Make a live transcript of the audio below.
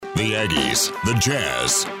The Aggies, the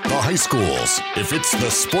Jazz, the high schools. If it's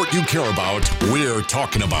the sport you care about, we're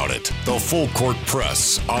talking about it. The Full Court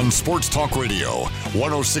Press on Sports Talk Radio,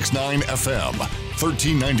 106.9 FM,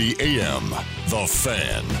 1390 AM. The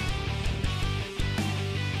Fan.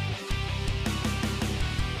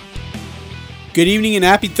 Good evening and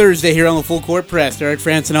happy Thursday here on the Full Court Press. Eric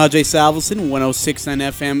Frandsen Ajay Salvesen, 106.9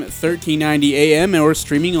 FM, 1390 AM, and we're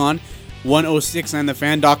streaming on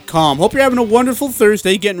 1069thefan.com. Hope you're having a wonderful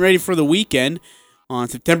Thursday, getting ready for the weekend on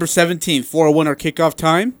September 17th, 4:01 our kickoff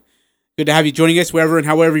time. Good to have you joining us wherever and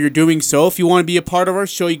however you're doing so. If you want to be a part of our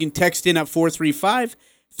show, you can text in at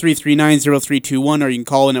 435-339-0321, or you can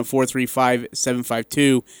call in at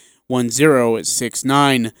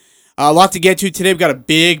 435-752-1069. A lot to get to today. We've got a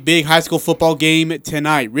big high school football game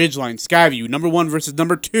tonight. Ridgeline, Skyview, number 1 versus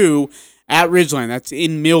number 2 at Ridgeline. That's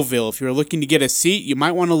in Millville. If you're looking to get a seat, you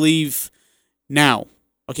might want to leave now.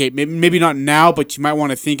 Okay, maybe not now, but you might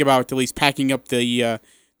want to think about at least packing up the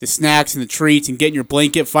snacks and the treats and getting your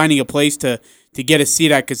blanket, finding a place to get a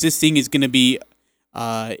seat at, because this thing is going to be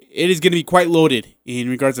quite loaded in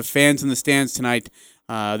regards to fans in the stands tonight.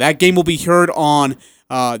 That game will be heard on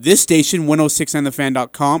this station,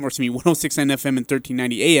 1069thefan.com, or 1069 FM and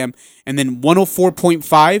 1390 AM, and then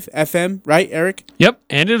 104.5 FM, right, Eric? Yep,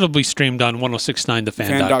 and it'll be streamed on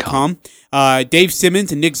 1069thefan.com. Dave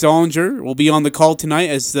Simmons and Nick Zollinger will be on the call tonight,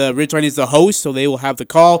 as Ridgeline is the host, so they will have the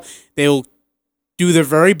call. They will do their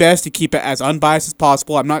very best to keep it as unbiased as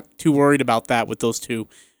possible. I'm not too worried about that with those two.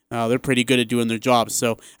 They're pretty good at doing their jobs.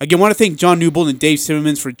 So, again, I want to thank John Newbold and Dave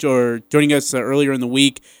Simmons for joining us earlier in the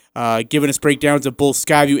week, giving us breakdowns of both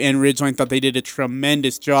Skyview and Ridgeline. Thought they did a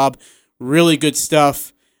tremendous job. Really good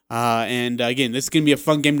stuff. And, again, this is going to be a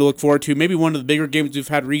fun game to look forward to. Maybe one of the bigger games we've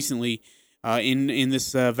had recently in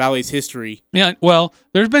this Valley's history. Yeah, well,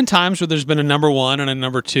 there's been times where there's been a number 1 and a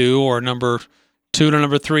number 2, or a number 2 and a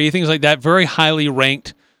number 3, things like that. Very highly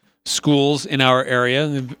ranked schools in our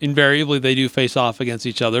area. Invariably, they do face off against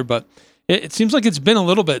each other, but it seems like it's been a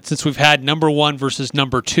little bit since we've had number 1 versus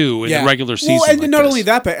number 2 in the regular season. Well, and not only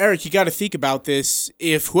that, but Eric, you got to think about this.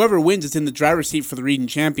 If whoever wins is in the driver's seat for the region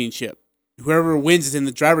championship, whoever wins is in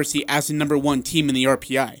the driver's seat as the number 1 team in the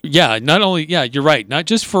RPI. Yeah, you're right. Not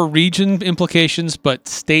just for region implications, but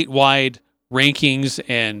statewide rankings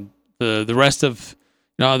and the rest of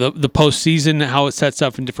the postseason, how it sets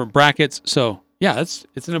up in different brackets. So, yeah, it's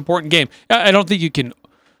an important game. I don't think you can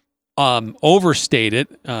overstate it.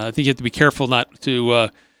 I think you have to be careful not to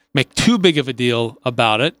make too big of a deal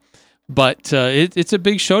about it. But it's a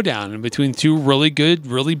big showdown between two really good,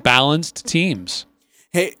 really balanced teams.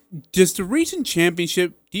 Hey, does the region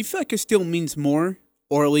championship, do you feel like it still means more?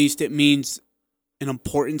 Or at least it means an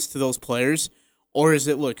importance to those players? Or is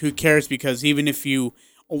it, look, who cares? Because even if you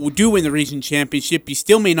do win the region championship, you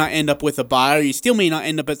still may not end up with a bye, or you still may not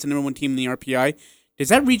end up as the number 1 team in the RPI. Does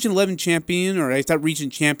that Region 11 champion, or does that region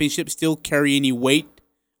championship still carry any weight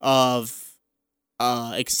of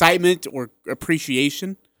excitement or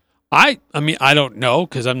appreciation? I mean, I don't know,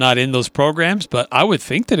 because I'm not in those programs, but I would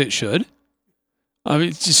think that it should. I mean,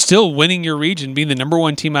 it's still winning your region, being the number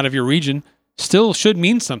 1 team out of your region, still should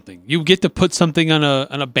mean something. You get to put something on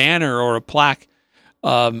a banner or a plaque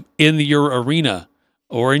in your arena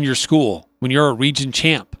or in your school when you're a region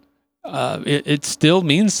champ. It still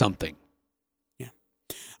means something. Yeah.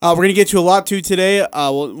 We're going to get to a lot too today.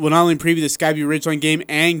 We'll not only preview the Skyview Ridgeline game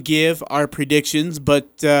and give our predictions,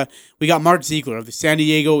 but we got Mark Zeigler of the San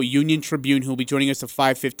Diego Union Tribune, who will be joining us at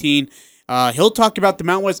 5:15. He'll talk about the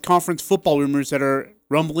Mountain West Conference football rumors that are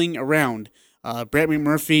rumbling around. Brett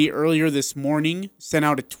McMurphy earlier this morning sent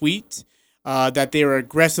out a tweet that they are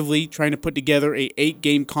aggressively trying to put together a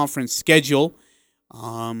 8-game conference schedule,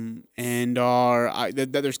 and that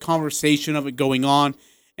there's conversation of it going on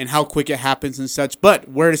and how quick it happens and such. But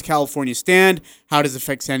where does California stand? How does it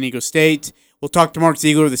affect San Diego State? We'll talk to Mark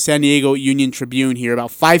Zeigler of the San Diego Union Tribune here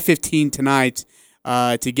about 5:15 tonight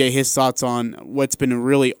to get his thoughts on what's been a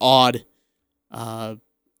really odd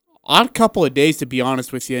couple of days, to be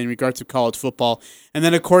honest with you, in regards to college football. And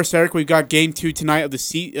then, of course, Eric, we've got game 2 tonight of the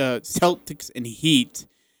Celtics and Heat.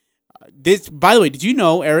 This, by the way, did you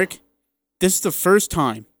know, Eric, this is the first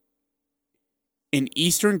time in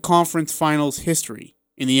Eastern Conference Finals history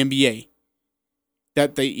in the NBA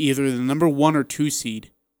that either the number 1 or 2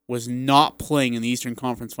 seed was not playing in the Eastern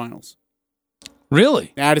Conference Finals.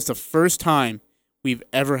 Really? That is the first time we've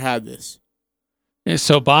ever had this. Yeah,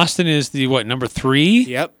 so Boston is the, number 3?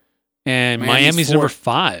 Yep. And Miami's number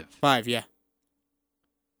 5. 5, yeah.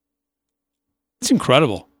 It's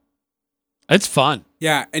incredible. It's fun.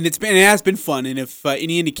 Yeah, and it has been fun. And if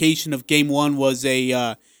any indication of Game 1 was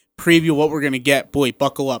a preview of what we're going to get, boy,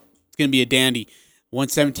 buckle up. It's going to be a dandy.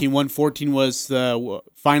 117-114 was the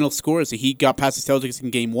final score as the Heat got past the Celtics in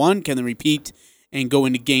Game 1. Can they repeat and go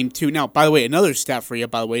into Game 2? Now, by the way, another stat for you,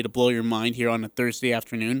 to blow your mind here on a Thursday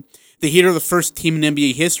afternoon. The Heat are the first team in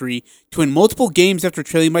NBA history to win multiple games after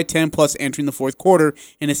trailing by 10 plus entering the fourth quarter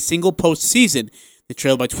in a single postseason. They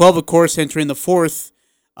trailed by 12, of course, entering the fourth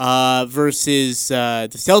versus the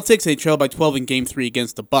Celtics. They trailed by 12 in Game 3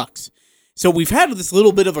 against the Bucks. So we've had this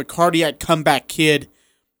little bit of a cardiac comeback kid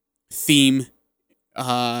theme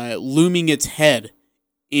looming its head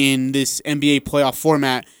in this NBA playoff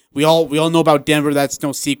format. We all know about Denver. That's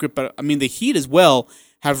no secret. But, I mean, the Heat as well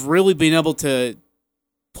have really been able to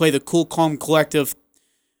play the cool, calm, collective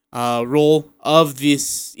role of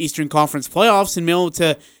this Eastern Conference playoffs and be able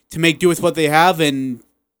to make do with what they have. And,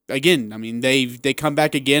 again, I mean, they come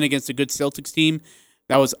back again against a good Celtics team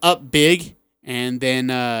that was up big. And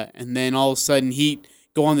then all of a sudden Heat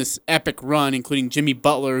go on this epic run, including Jimmy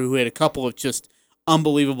Butler, who had a couple of just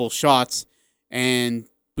unbelievable shots. And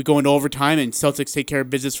we go into overtime, and Celtics take care of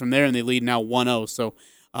business from there, and they lead now 1-0. So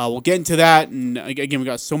we'll get into that. And, again, we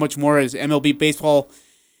got so much more as MLB baseball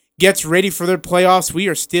gets ready for their playoffs. We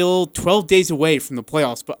are still 12 days away from the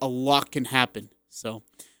playoffs, but a lot can happen. So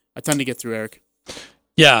a ton to get through, Eric.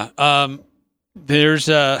 Yeah. There's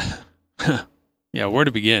yeah, where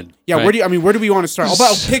to begin? Yeah, right? where do we want to start?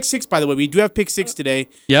 About pick 6, by the way. We do have pick 6 today.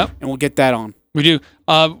 Yep. And we'll get that on. We do.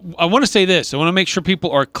 I want to say this. I want to make sure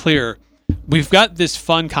people are clear. We've got this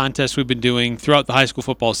fun contest we've been doing throughout the high school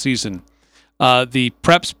football season. The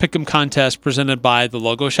Preps Pick'em contest presented by the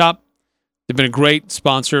Logo Shop. They've been a great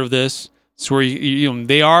sponsor of this. It's where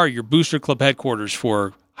they are your booster club headquarters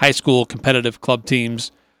for high school competitive club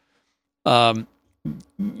teams.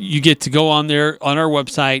 You get to go on there on our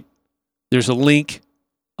website. There's a link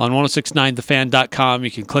on 1069thefan.com.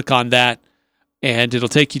 You can click on that, and it'll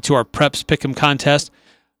take you to our Preps Pick'em contest.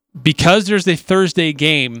 Because there's a Thursday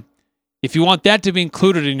game, if you want that to be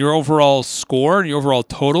included in your overall score and your overall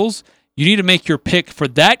totals, you need to make your pick for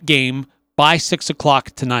that game by 6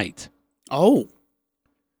 o'clock tonight. Oh.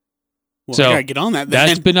 Well, so I gotta get on that then.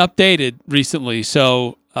 That's been updated recently.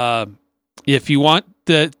 So if you want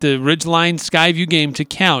the Ridgeline Skyview game to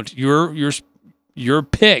count, your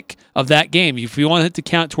pick of that game, if you want it to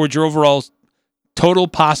count towards your overall total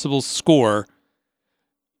possible score,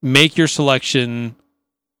 make your selection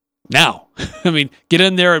now. I mean, get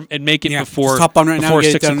in there and make it before 6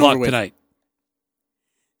 o'clock tonight.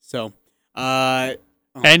 So, and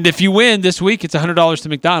if you win this week, it's $100 to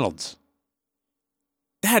McDonald's.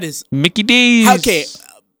 That is Mickey D's. Okay,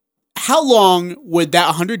 how long would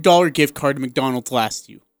that $100 gift card to McDonald's last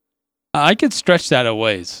you? I could stretch that a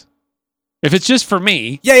ways. If it's just for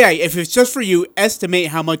me. Yeah. If it's just for you, estimate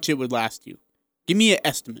how much it would last you. Give me an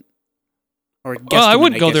estimate. Or I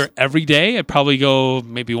wouldn't go there every day. I'd probably go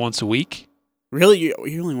maybe once a week. Really?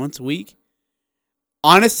 You're only once a week?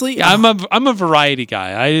 Honestly? Yeah, I'm a variety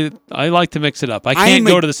guy. I like to mix it up. I can't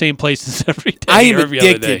go to the same places every day I am or every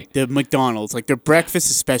other day. addicted to McDonald's. Like their breakfast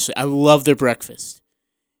especially. I love their breakfast.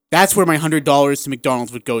 That's where my $100 to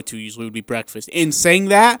McDonald's would go to usually would be breakfast. In saying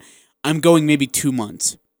that, I'm going maybe 2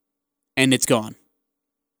 months. And it's gone.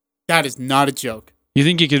 That is not a joke. You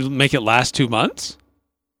think you could make it last 2 months?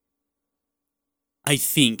 I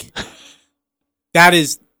think. That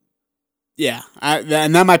is, yeah.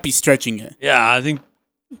 And that might be stretching it. Yeah, I think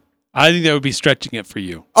that would be stretching it for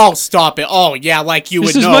you. Oh, stop it. Oh, yeah, like you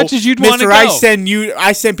would as know. Much as you'd want to go.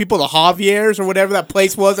 I send people to Javier's or whatever that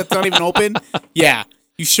place was that's not even open. Yeah,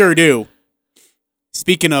 you sure do.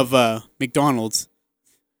 Speaking of McDonald's.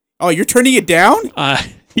 Oh, you're turning it down? Yeah.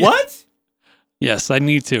 What? Yes, I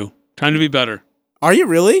need to. Trying to be better. Are you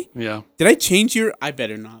really? Yeah. Did I change your? I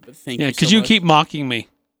better not. But thank you. Yeah, because you keep mocking me.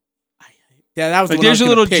 Yeah, that was like the one there's I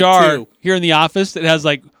was a little jar too. here in the office that has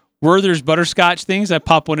like Werther's butterscotch things. I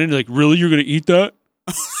pop one in, like, really, you're gonna eat that?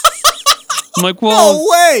 I'm like, well, no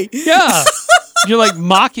way. Yeah, you're like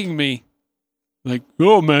mocking me. Like,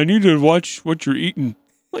 oh man, you need to watch what you're eating.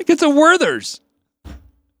 Like it's a Werther's.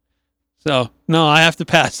 So no, I have to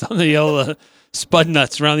pass on the yellow. Spud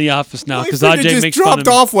nuts around the office now because Ajay just makes fun of me.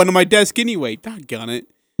 dropped off one on my desk anyway. Doggone it.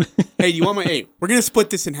 Hey, you want my? Hey, we're gonna split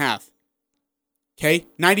this in half. Okay,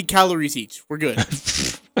 90 calories each. We're good.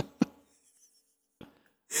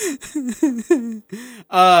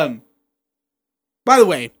 By the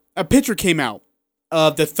way, a picture came out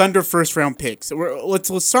of the Thunder first round picks. So let's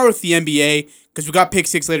start with the NBA because we got pick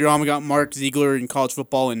 6 later on. We got Mark Zeigler in college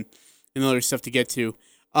football and other stuff to get to.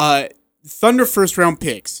 Thunder first round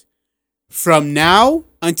picks. From now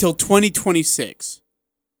until 2026,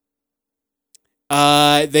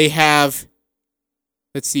 they have,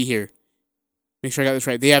 let's see here, make sure I got this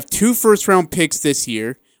right. They have 2 first-round picks this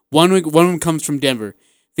year, One of them comes from Denver.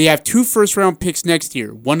 They have 2 first-round picks next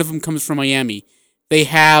year. One of them comes from Miami. They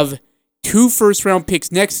have 2 first-round picks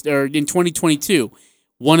in 2022.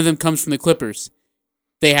 One of them comes from the Clippers.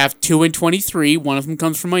 They have 2 in 23. One of them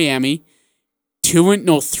comes from Miami.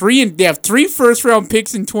 They have 3 first-round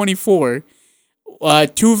picks in 24. 2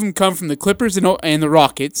 of them come from the Clippers and the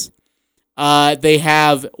Rockets. They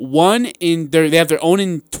have they have their own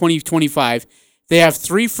in 2025. They have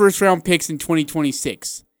 3 first-round picks in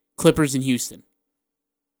 2026. Clippers and Houston.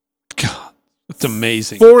 God, that's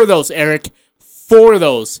amazing. 4 of those, Eric. 4 of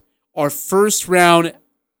those are first-round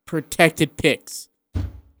protected picks.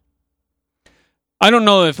 I don't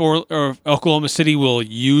know if Oklahoma City will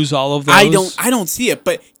use all of those. I don't see it,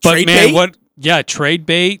 but trade bait? Trade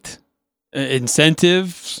bait,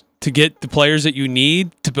 incentives to get the players that you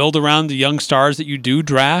need to build around the young stars that you do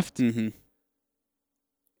draft. Mm-hmm.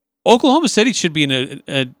 Oklahoma City should be in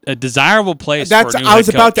a desirable place. I was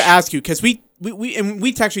about to ask you because we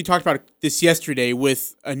actually talked about this yesterday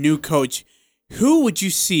with a new coach. Who would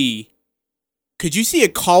you see? Could you see a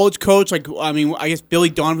college coach I guess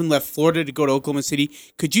Billy Donovan left Florida to go to Oklahoma City.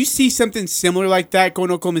 Could you see something similar like that going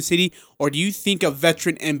to Oklahoma City, or do you think a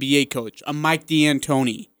veteran NBA coach, a Mike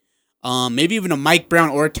D'Antoni, maybe even a Mike Brown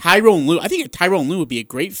or a Tyrone Lue? I think a Tyrone Lue would be a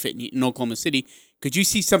great fit in Oklahoma City. Could you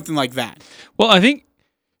see something like that? Well, I think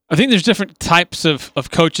there's different types of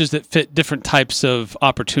coaches that fit different types of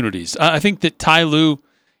opportunities. I think that Ty Lue,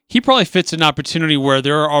 he probably fits an opportunity where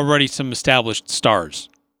there are already some established stars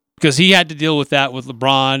because he had to deal with that with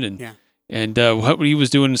LeBron and what he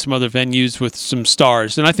was doing in some other venues with some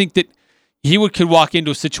stars. And I think that he could walk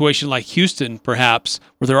into a situation like Houston, perhaps,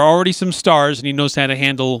 where there are already some stars and he knows how to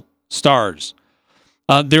handle stars.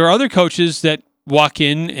 There are other coaches that walk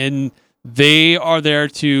in and they are there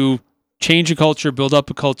to change a culture, build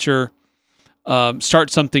up a culture,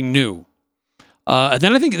 start something new. And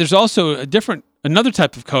then I think there's also another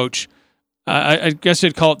type of coach. I guess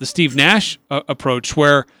I'd call it the Steve Nash approach,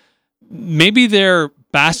 where maybe their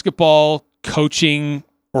basketball coaching,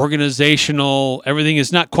 organizational, everything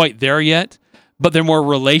is not quite there yet, but they're more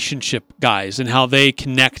relationship guys and how they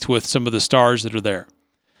connect with some of the stars that are there.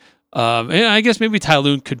 And I guess maybe Ty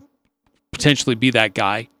Lue could potentially be that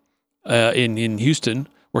guy in Houston.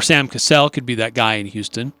 Or Sam Cassell could be that guy in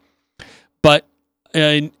Houston. But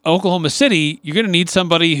in Oklahoma City, you're going to need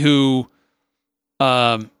somebody who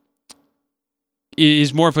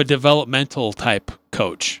is more of a developmental type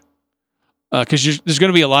coach. Because there's going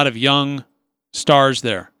to be a lot of young stars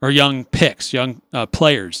there, or young picks, young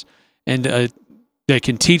players. And they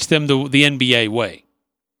can teach them the NBA way.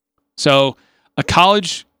 So a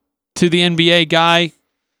college to the NBA guy,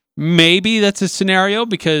 maybe that's a scenario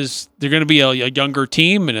because they're going to be a younger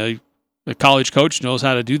team and a college coach knows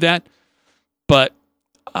how to do that. But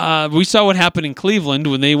we saw what happened in Cleveland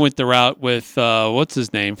when they went the route with, what's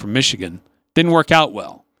his name, from Michigan. Didn't work out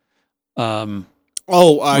well. John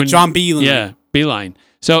Beilein. Yeah, Beilein.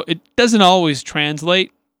 So it doesn't always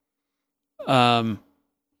translate. But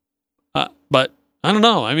I don't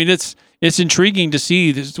know. I mean, it's intriguing to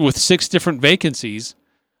see this, with 6 different vacancies,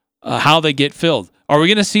 how they get filled. Are we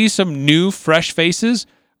going to see some new, fresh faces?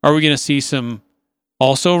 Are we going to see some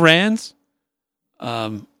also Rands?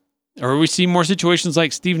 Or we see more situations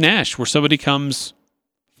like Steve Nash, where somebody comes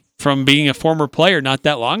from being a former player not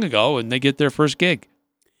that long ago and they get their first gig?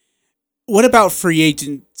 What about free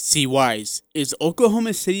agency-wise? Is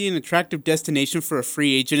Oklahoma City an attractive destination for a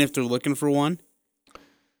free agent if they're looking for one?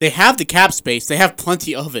 They have the cap space. They have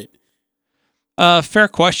plenty of it. Fair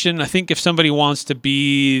question. I think if somebody wants to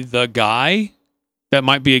be the guy, that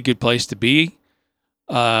might be a good place to be.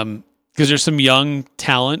 Because there's some young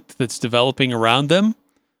talent that's developing around them.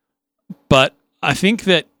 But I think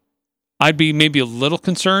that I'd be maybe a little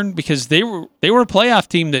concerned because they were a playoff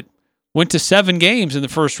team that went to 7 games in the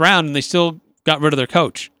first round and they still got rid of their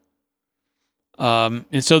coach. And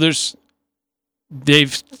so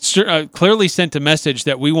they've clearly sent a message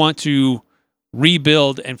that we want to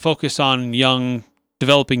rebuild and focus on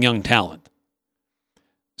developing young talent.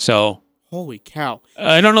 So, holy cow!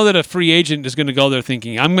 I don't know that a free agent is going to go there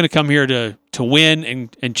thinking I'm going to come here to win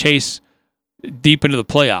and chase deep into the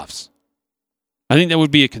playoffs. I think that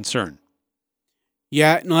would be a concern.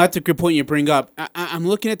 Yeah, no, that's a good point you bring up. I'm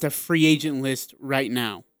looking at the free agent list right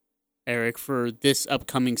now, Eric, for this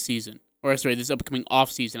upcoming season. Or, sorry, this upcoming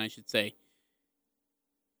offseason, I should say.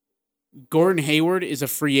 Gordon Hayward is a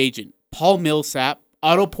free agent. Paul Millsap,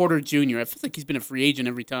 Otto Porter Jr. I feel like he's been a free agent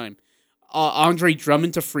every time. Andre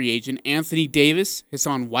Drummond's a free agent. Anthony Davis,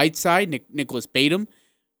 Hassan Whiteside, Nicholas Batum.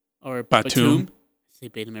 Or Batum. I say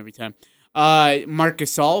Batum every time. Mark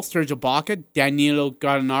Gasol, Serge Ibaka, Danilo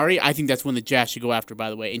Gallinari. I think that's one the Jazz should go after, by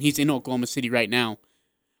the way. And he's in Oklahoma City right now.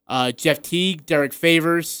 Jeff Teague, Derek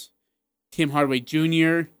Favors, Tim Hardaway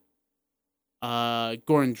Jr.,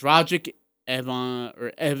 Goran Dragic,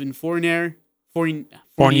 Evan Fournier.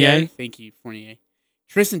 Fournier. Thank you, Fournier.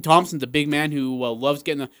 Tristan Thompson's a big man who loves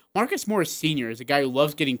getting the. Marcus Morris Sr. is a guy who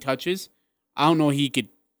loves getting touches. I don't know he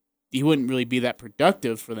wouldn't really be that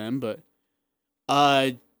productive for them, but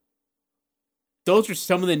those are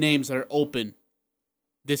some of the names that are open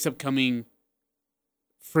this upcoming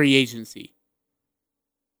free agency.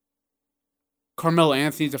 Carmelo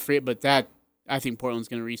Anthony's a free, but I think Portland's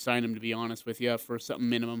going to re-sign him, to be honest with you, for something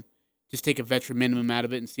minimum. Just take a veteran minimum out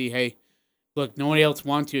of it and see, hey, look, nobody else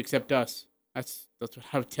wants you except us. That's what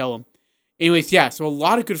I would tell them. Anyways, yeah, so a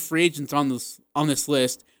lot of good free agents on this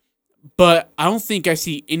list, but I don't think I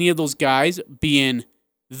see any of those guys being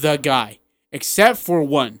the guy, except for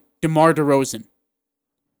one, DeMar DeRozan.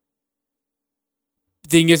 The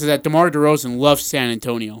thing is that DeMar DeRozan loves San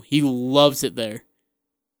Antonio. He loves it there.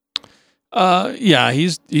 Yeah,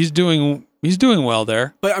 he's doing well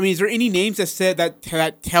there. But I mean, is there any names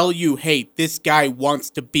that tell you, hey, this guy wants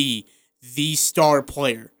to be the star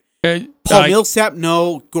player? Paul Millsap,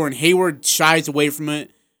 no. Gordon Hayward shies away from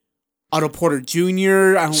it. Otto Porter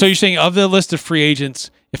Jr. So you're saying of the list of free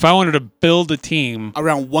agents, if I wanted to build a team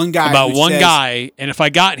around one guy, and if I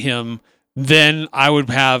got him, then I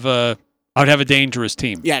would have a dangerous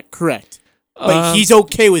team. Yeah, correct. But he's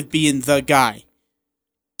okay with being the guy.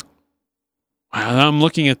 Wow, I'm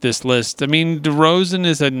looking at this list. I mean, DeRozan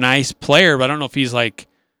is a nice player, but I don't know if he's like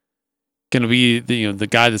going to be the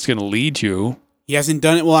guy that's going to lead you. He hasn't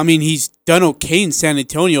done it. Well, I mean, he's done okay in San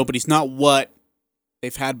Antonio, but he's not what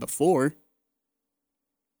they've had before.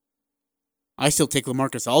 I still take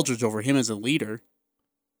LaMarcus Aldridge over him as a leader.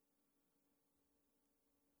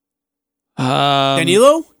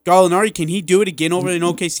 Danilo Gallinari, can he do it again over in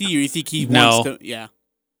OKC, or you think he wants to? Yeah.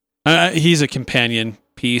 He's a companion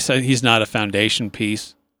piece. He's not a foundation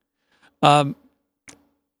piece. Brandon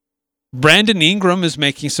Ingram is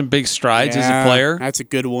making some big strides as a player. That's a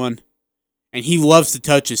good one. And he loves the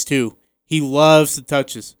touches, too. He loves the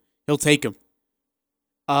touches. He'll take them.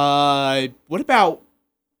 What about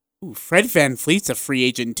Fred VanVleet's a free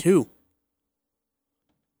agent, too.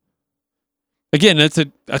 Again, that's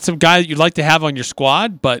a guy that you'd like to have on your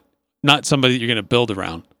squad, but not somebody that you're going to build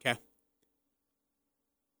around. Okay.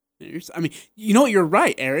 I mean, you know what? You're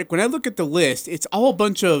right, Eric. When I look at the list, it's all a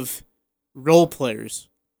bunch of role players.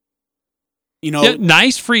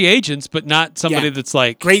 Nice free agents, but not somebody that's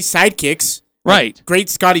like great sidekicks, right? Like great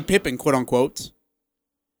Scottie Pippen, quote unquote.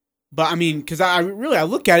 But I mean, because I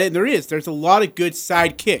look at it, and there's a lot of good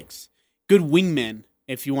sidekicks, good wingmen,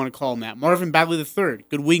 if you want to call them that. Marvin Bagley III,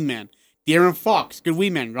 good wingman. De'Aaron Fox, good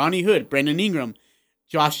wingman. Ronnie Hood, Brandon Ingram,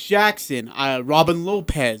 Josh Jackson, Robin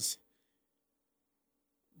Lopez,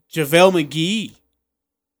 JaVale McGee.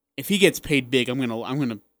 If he gets paid big, I'm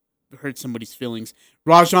gonna hurt somebody's feelings.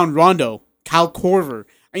 Rajon Rondo. Kyle Korver.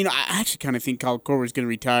 I actually kind of think Kyle Korver is going to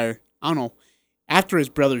retire. I don't know. After his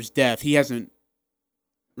brother's death, he hasn't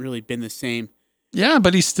really been the same. Yeah,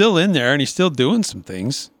 but he's still in there, and he's still doing some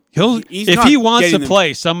things. If he wants to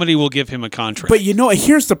play, somebody will give him a contract. But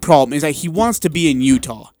here's the problem, is that he wants to be in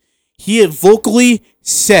Utah. He had vocally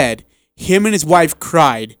said him and his wife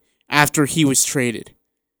cried after he was traded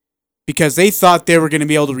because they thought they were going to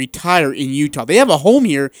be able to retire in Utah. They have a home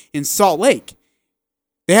here in Salt Lake.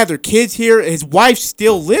 They have their kids here. His wife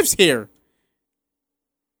still lives here.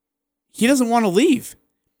 He doesn't want to leave.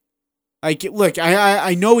 Like, look,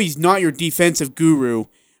 I know he's not your defensive guru,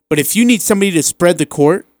 but if you need somebody to spread the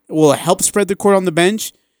court, help spread the court on the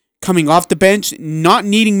bench, coming off the bench, not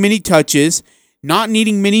needing many touches, not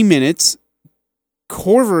needing many minutes,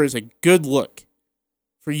 Korver is a good look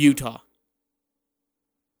for Utah.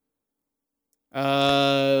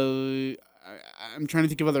 I'm trying to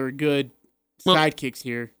think of other good sidekicks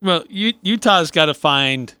here. Well, Utah's got to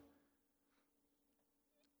find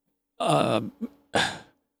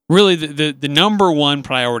really the number one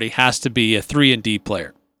priority has to be a 3-and-D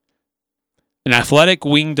player. An athletic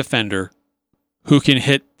wing defender who can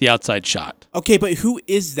hit the outside shot. Okay, but who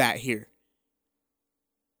is that here?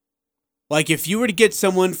 Like, if you were to get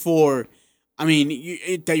someone for,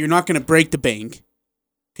 that you're not going to break the bank,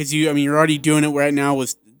 because you're already doing it right now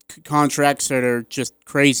with contracts that are just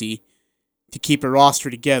crazy to keep a roster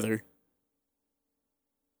together.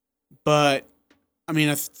 But, a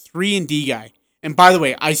 3-and-D guy. And by the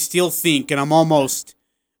way, I still think, and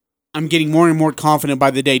I'm getting more and more confident by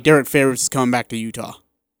the day, Derek Favors is coming back to Utah.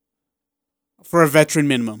 For a veteran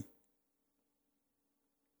minimum.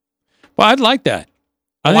 Well, I'd like that.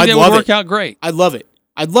 I think that would work out great. I'd love it.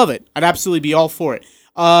 I'd absolutely be all for it.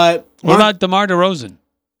 What about DeMar DeRozan?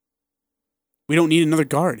 We don't need another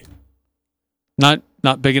guard. Not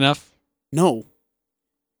big enough? No.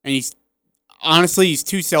 And he's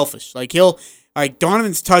too selfish.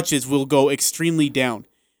 Donovan's touches will go extremely down.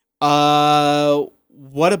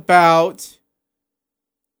 What about,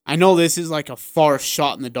 I know this is like a far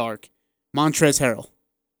shot in the dark, Montrezl Harrell.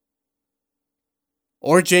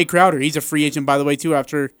 Or Jay Crowder. He's a free agent, by the way, too,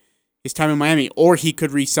 after his time in Miami. Or he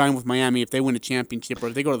could re-sign with Miami if they win a championship or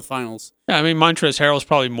if they go to the finals. Yeah, I mean, Montrezl Harrell is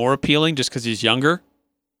probably more appealing just because he's younger.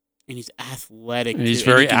 And he's athletic. And he's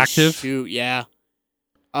very active. Shoot, yeah.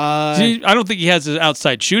 I don't think he has his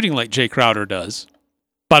outside shooting like Jay Crowder does.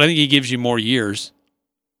 But I think he gives you more years.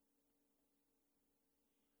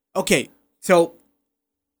 Okay, so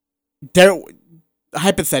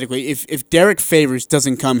hypothetically, if Derek Favors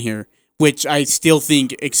doesn't come here, which I still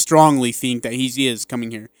strongly think that he is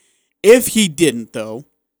coming here. If he didn't, though,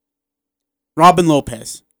 Robin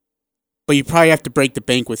Lopez. But you probably have to break the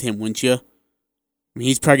bank with him, wouldn't you? I mean,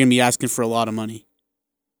 he's probably going to be asking for a lot of money.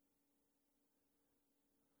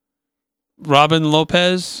 Robin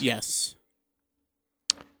Lopez? Yes.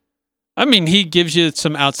 I mean, he gives you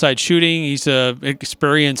some outside shooting. He's an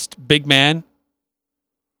experienced big man.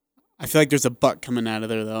 I feel like there's a butt coming out of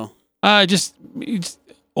there, though. He's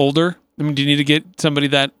older. I mean, do you need to get somebody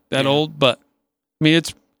that old? But, I mean,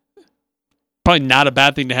 it's probably not a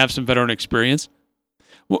bad thing to have some veteran experience.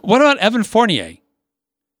 What about Evan Fournier?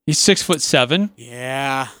 He's 6'7".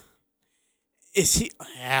 Yeah. Is he?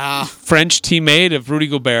 Yeah. French teammate of Rudy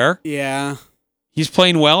Gobert. Yeah. He's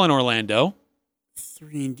playing well in Orlando.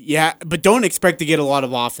 Yeah, but don't expect to get a lot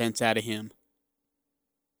of offense out of him.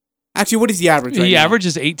 Actually, what is the average right now? He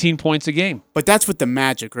averages 18 points a game. But that's with the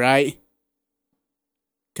Magic, right?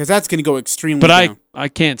 Because that's going to go extremely down. But I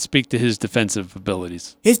can't speak to his defensive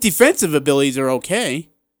abilities. His defensive abilities are okay.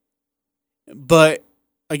 But,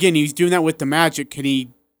 again, he's doing that with the Magic. Could he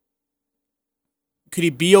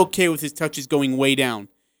be okay with his touches going way down?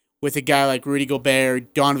 With a guy like Rudy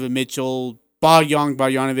Gobert, Donovan Mitchell, Bojan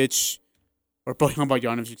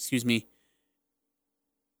Bogdanovic, excuse me.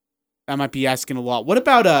 That might be asking a lot. What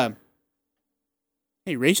about,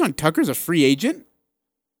 hey, Rayshon Tucker's a free agent?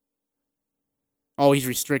 Oh, he's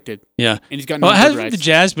restricted. Yeah. And he's got no hasn't rights. the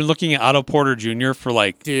Jazz been looking at Otto Porter Jr. for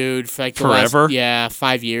The forever? last,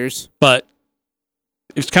 5 years. But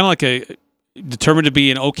it's kind of like determined to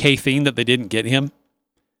be an okay thing that they didn't get him.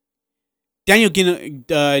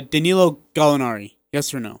 Danilo Gallinari,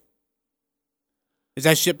 yes or no? Is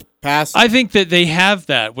that ship passed? I think that they have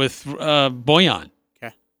that with Bojan.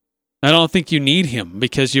 Okay. I don't think you need him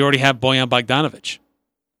because you already have Bojan Bogdanovic,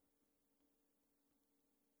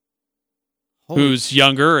 who's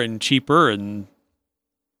younger and cheaper and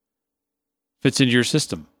fits into your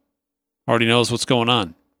system. Already knows what's going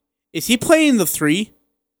on. Is he playing the 3?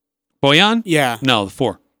 Bojan? Yeah. No, the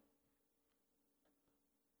 4.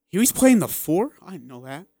 He was playing the 4? I didn't know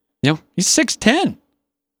that. Yeah, he's 6'10".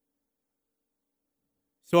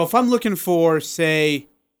 So if I'm looking for, say,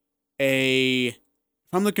 a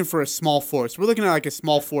small 4, so we're looking at like a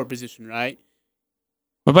small 4 position, right?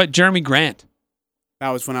 What about Jeremy Grant? That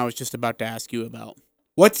was when I was just about to ask you about.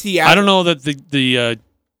 What's the? I don't know that the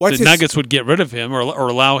Nuggets would get rid of him or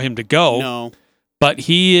allow him to go. No, but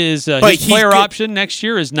he is his player option next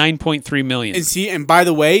year is $9.3 million. And by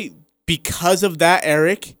the way, because of that,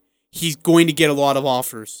 Eric, he's going to get a lot of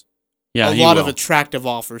offers. Yeah, a lot of attractive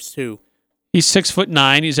offers too. He's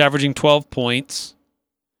 6'9". He's averaging 12 points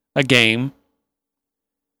a game,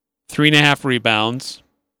 3.5 rebounds.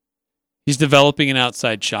 He's developing an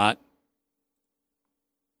outside shot.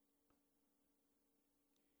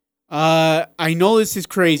 I know this is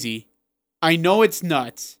crazy. I know it's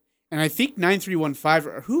nuts. And I think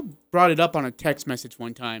 9315, who brought it up on a text message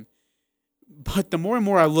one time. But the more and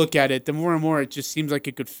more I look at it, the more and more it just seems like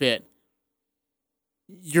it could fit.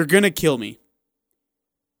 You're going to kill me.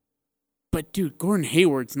 But, dude, Gordon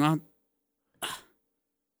Hayward's not...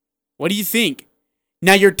 What do you think?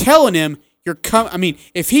 Now, you're telling him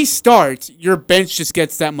if he starts, your bench just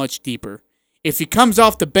gets that much deeper. If he comes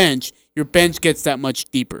off the bench, your bench gets that much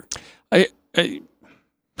deeper. I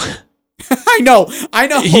know.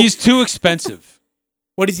 He's too expensive.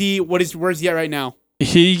 Where's he at right now?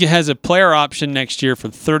 He has a player option next year for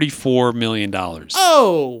 $34 million.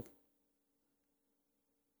 Oh.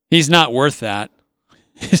 He's not worth that.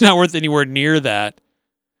 He's not worth anywhere near that.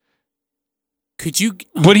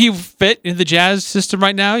 Would he fit in the Jazz system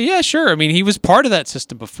right now? Yeah, sure. I mean, he was part of that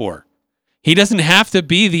system before. He doesn't have to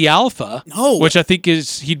be the alpha. No. Which I think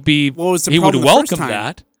he would welcome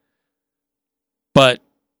that. But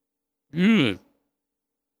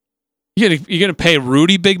You're gonna pay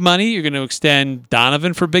Rudy big money. You're gonna extend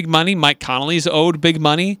Donovan for big money. Mike Connolly's owed big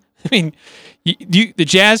money. I mean, the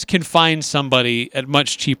Jazz can find somebody at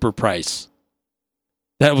much cheaper price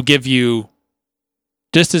that will give you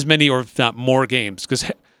just as many, or if not more, games.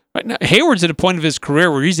 Because right now Hayward's at a point of his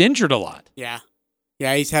career where he's injured a lot. Yeah,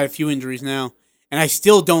 he's had a few injuries now, and I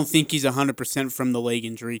still don't think he's 100% from the leg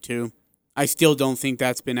injury too. I still don't think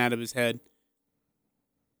that's been out of his head.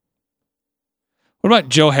 What about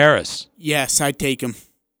Joe Harris? Yes, I'd take him.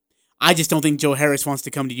 I just don't think Joe Harris wants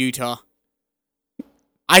to come to Utah.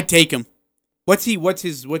 I'd take him. What's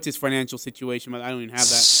his financial situation? I don't even have that.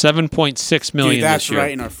 $7.6 million. Dude, that's this year.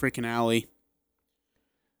 right in our freaking alley.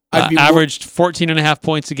 Averaged 14.5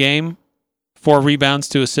 points a game, 4 rebounds,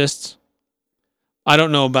 2 assists. I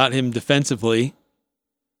don't know about him defensively.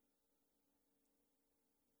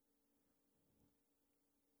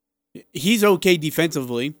 He's okay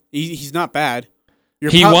defensively. He's not bad.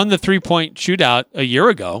 He won the 3-point shootout a year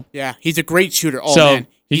ago. Yeah, he's a great shooter. Oh, so man.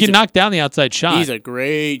 He can knock down the outside shot. He's a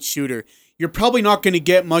great shooter. You're probably not going to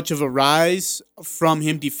get much of a rise from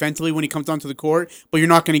him defensively when he comes onto the court, but you're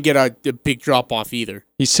not going to get a big drop-off either.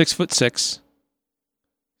 He's 6'6",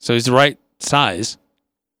 so he's the right size.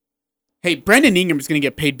 Hey, Brandon Ingram is going to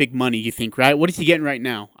get paid big money, you think, right? What is he getting right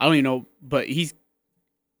now? I don't even know, but he's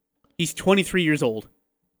 23 years old.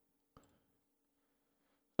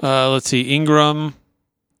 Let's see, Ingram.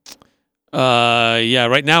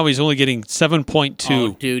 Right now he's only getting 7.2.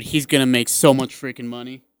 Oh, dude, he's going to make so much freaking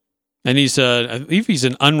money. And I believe he's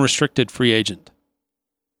an unrestricted free agent.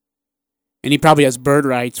 And he probably has bird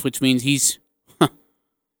rights, which means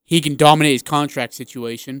he can dominate his contract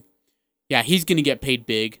situation. Yeah, he's going to get paid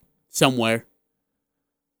big somewhere.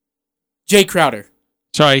 Jay Crowder.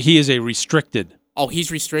 Sorry, he is a restricted. Oh,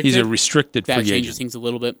 he's restricted? He's a restricted free agent. That changes things a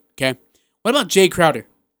little bit. Okay. What about Jay Crowder?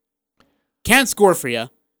 Can't score for you.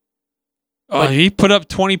 He put up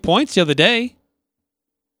 20 points the other day.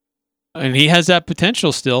 And he has that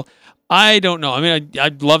potential still. I don't know. I mean,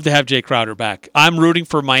 I'd love to have Jay Crowder back. I'm rooting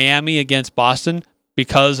for Miami against Boston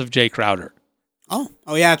because of Jay Crowder. Oh,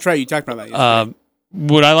 yeah, that's right. You talked about that yesterday.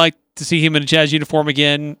 Would I like to see him in a Jazz uniform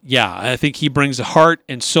again? Yeah, I think he brings a heart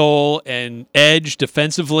and soul and edge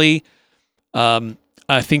defensively. I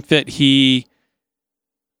think that he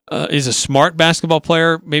is a smart basketball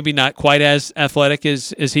player, maybe not quite as athletic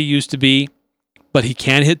as he used to be, but he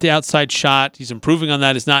can hit the outside shot. He's improving on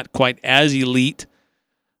that. He's not quite as elite.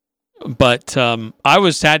 But I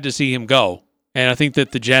was sad to see him go. And I think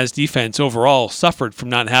that the Jazz defense overall suffered from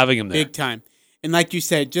not having him there. Big time. And like you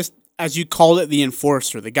said, just as you called it, the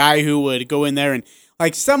enforcer, the guy who would go in there and,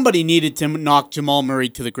 like, somebody needed to knock Jamal Murray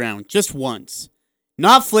to the ground just once.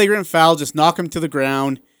 Not flagrant foul, just knock him to the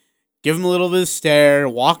ground, give him a little bit of stare,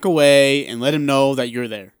 walk away, and let him know that you're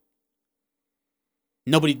there.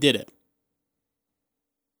 Nobody did it.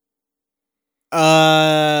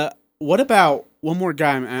 What about one more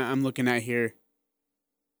guy I'm looking at here?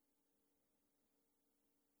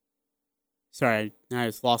 Sorry, I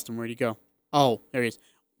just lost him. Where'd he go? Oh, there he is.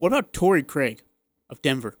 What about Torrey Craig of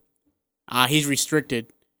Denver? He's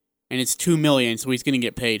restricted, and it's $2 million, so he's going to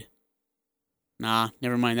get paid. Nah,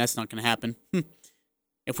 never mind. That's not going to happen.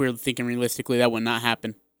 If we were thinking realistically, that would not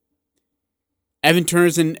happen. Evan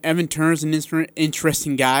Turner's an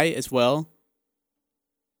interesting guy as well.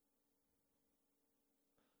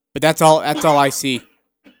 But that's all I see.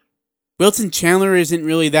 Wilson Chandler isn't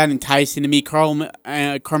really that enticing to me.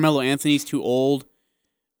 Carmelo Anthony's too old.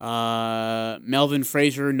 Melvin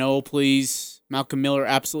Frazier, no, please. Malcolm Miller,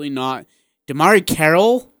 absolutely not. Damari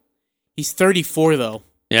Carroll, he's 34 though.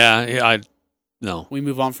 Yeah, no. We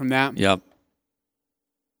move on from that. Yep.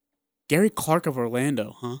 Gary Clark of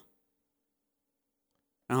Orlando, huh?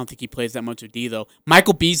 I don't think he plays that much of D though.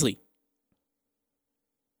 Michael Beasley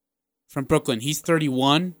from Brooklyn, he's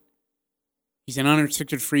 31. He's an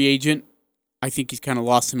unrestricted free agent. I think he's kind of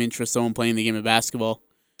lost some interest though in playing the game of basketball.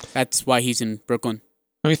 That's why he's in Brooklyn.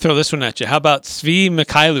 Let me throw this one at you. How about Svi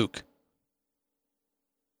Mikhailuk?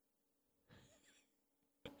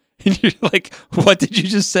 And you're like, what did you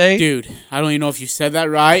just say? Dude, I don't even know if you said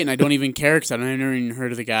that right, and I don't even care because I've never even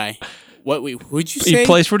heard of the guy. Who'd you say? He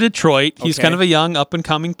plays for Detroit. He's Okay. kind of a young,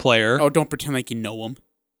 up-and-coming player. Oh, don't pretend like you know him.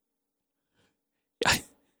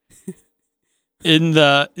 In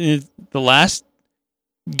the last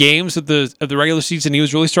games of the regular season, he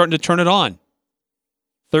was really starting to turn it on.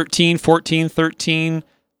 13, 14, 13.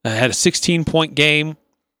 Had a 16-point game.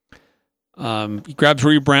 He grabs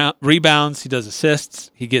rebounds. He does assists.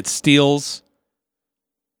 He gets steals.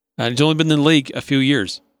 He's only been in the league a few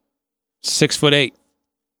years. 6'8".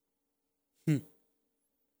 All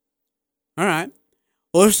right.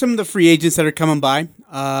 Well, there's some of the free agents that are coming by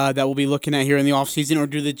that we'll be looking at here in the offseason, or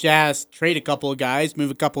do the Jazz trade a couple of guys,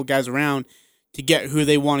 move a couple of guys around to get who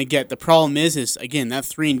they want to get? The problem is again, that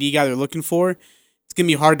 3-and-D guy they're looking for, it's going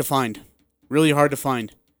to be hard to find. Really hard to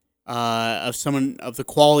find of someone of the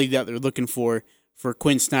quality that they're looking for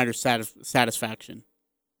Quinn Snyder's satisfaction.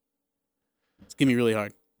 It's going to be really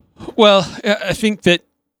hard. Well, I think that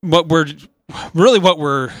what we're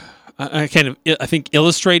I think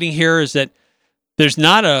illustrating here is that there's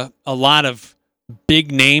not a lot of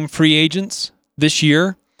big name free agents this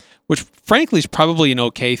year, which frankly is probably an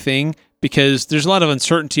okay thing because there's a lot of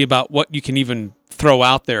uncertainty about what you can even throw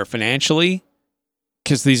out there financially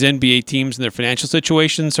because these NBA teams and their financial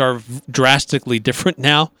situations are drastically different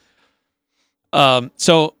now.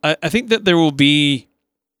 So I think that there will be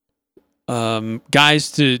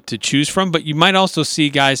guys to choose from, but you might also see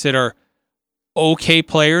guys that are okay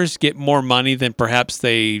players get more money than perhaps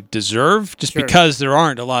they deserve just because there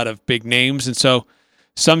aren't a lot of big names. And so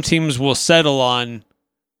some teams will settle on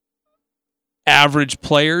average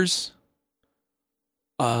players.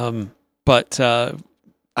 But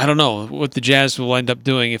I don't know what the Jazz will end up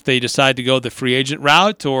doing if they decide to go the free agent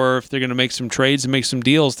route or if they're going to make some trades and make some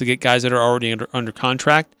deals to get guys that are already under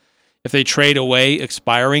contract. If they trade away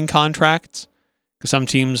expiring contracts, because some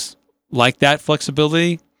teams like that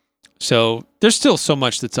flexibility. So there's still so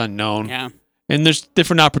much that's unknown. Yeah. And there's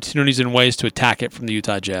different opportunities and ways to attack it from the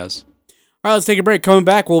Utah Jazz. All right, let's take a break. Coming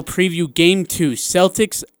back, we'll preview Game 2,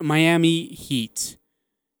 Celtics, Miami Heat.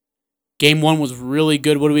 Game 1 was really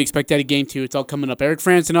good. What do we expect out of Game 2? It's all coming up. Eric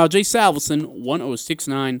Frandsen Ajay Salvesen,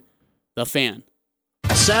 1069 The Fan.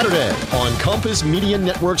 Saturday on Compass Media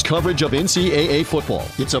Network's coverage of NCAA football.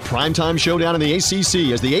 It's a primetime showdown in the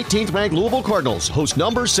ACC as the 18th-ranked Louisville Cardinals host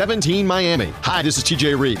number 17 Miami. Hi, this is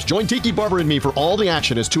TJ Reeves. Join Tiki Barber and me for all the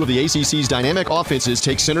action as two of the ACC's dynamic offenses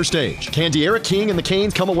take center stage. Can De'Ara King and the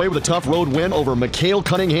Canes come away with a tough road win over Mikhail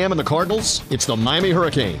Cunningham and the Cardinals? It's the Miami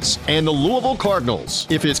Hurricanes and the Louisville Cardinals.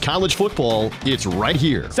 If it's college football, it's right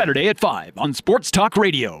here. Saturday at 5 on Sports Talk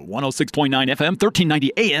Radio, 106.9 FM,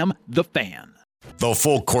 1390 AM, The Fan. The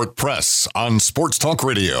Full Court Press on Sports Talk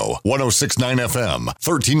Radio, 106.9 FM,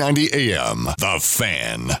 1390 AM. The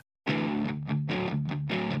Fan.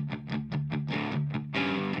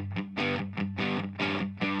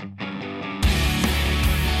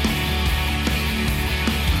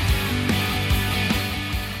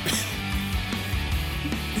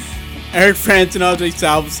 Eric Frandsen Ajay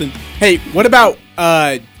Salvesen. Hey, what about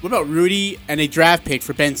Rudy and a draft pick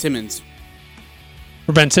for Ben Simmons?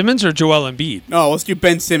 For Ben Simmons or Joel Embiid? No, let's do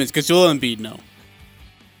Ben Simmons because Joel Embiid, no.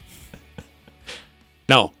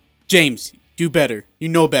 No. James, do better. You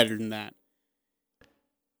know better than that.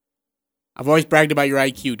 I've always bragged about your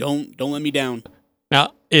IQ. Don't let me down.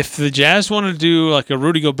 Now, if the Jazz want to do like a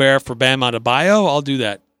Rudy Gobert for Bam Adebayo, I'll do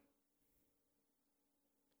that.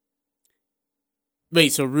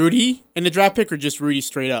 Wait, so Rudy and a draft pick or just Rudy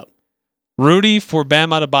straight up? Rudy for Bam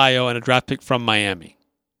Adebayo and a draft pick from Miami.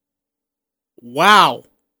 Wow.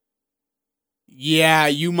 Yeah,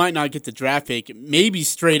 you might not get the draft pick. Maybe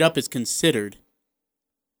straight up is considered.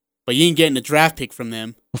 But you ain't getting a draft pick from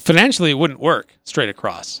them. Well, financially, it wouldn't work straight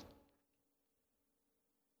across.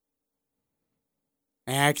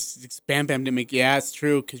 Bam Bam didn't make... Yeah, it's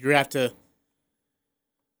true, because you have to...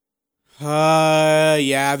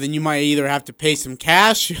 yeah, then you might either have to pay some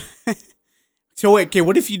cash. So, wait, okay,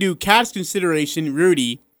 what if you do cash consideration,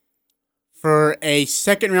 Rudy, for a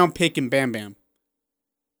second-round pick in Bam Bam?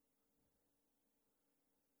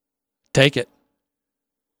 Take it.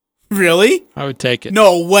 Really? I would take it.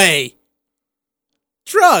 No way.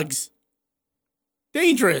 Drugs.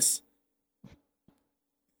 Dangerous.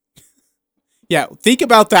 Yeah, think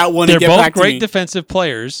about that one. They're and get both back great to me. defensive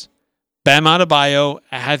players. Bam Adebayo,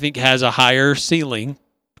 I think, has a higher ceiling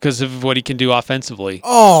because of what he can do offensively.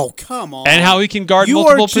 Oh, come on. And how he can guard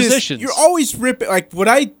multiple positions. You're always ripping. Like, what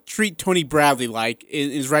I treat Tony Bradley like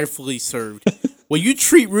is rightfully served. What you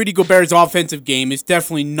treat Rudy Gobert's offensive game is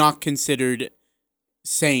definitely not considered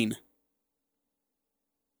sane.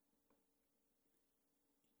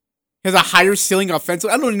 He has a higher ceiling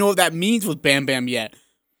offensively. I don't even know what that means with Bam Bam yet.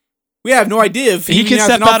 We have no idea if he can has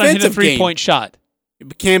step an out and hit a offensive three-point shot.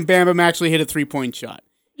 Can Bam Bam actually hit a three-point shot?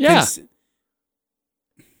 Yeah.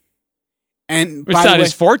 And it's not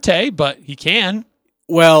his forte, but he can.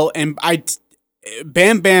 Well, and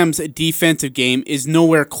Bam Bam's defensive game is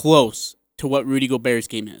nowhere close to what Rudy Gobert's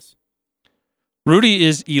game is. Rudy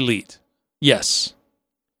is elite, yes.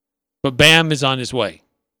 But Bam is on his way.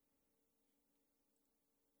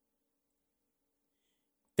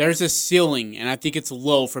 There's a ceiling, and I think it's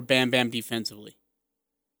low for Bam Bam defensively.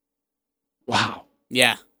 Wow.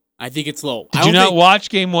 Yeah, I think it's low. Did you not watch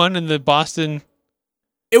Game 1 in the Boston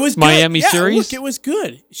it was Miami good. series? Look, it was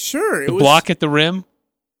good. Sure. The block at the rim?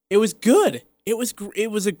 It was good. It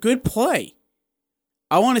was a good play.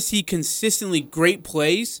 I want to see consistently great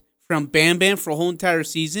plays from Bam Bam for a whole entire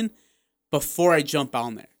season before I jump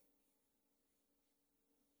on there.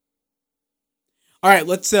 All right,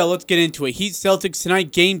 let's get into it. Heat-Celtics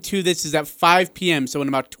tonight, Game 2. This is at 5 p.m., so in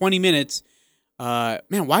about 20 minutes.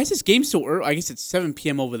 Man, why is this game so early? I guess it's 7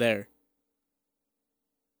 p.m. over there.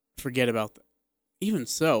 Forget about that. Even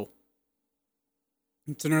so,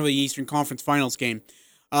 it's an early Eastern Conference Finals game.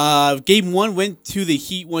 Game 1 went to the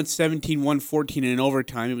Heat, 117-114 in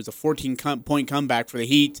overtime. It was a 14-point comeback for the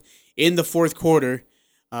Heat in the fourth quarter.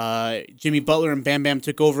 Jimmy Butler and Bam Bam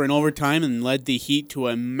took over in overtime and led the Heat to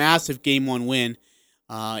a massive Game 1 win,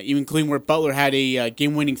 even including where Butler had a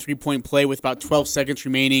game-winning three-point play with about 12 seconds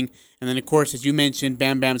remaining. And then, of course, as you mentioned,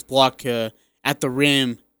 Bam Bam's block at the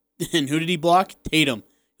rim. And who did he block? Tatum,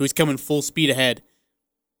 who was coming full speed ahead.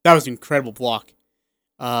 That was an incredible block.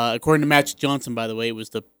 According to Magic Johnson, by the way, it was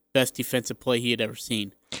the best defensive play he had ever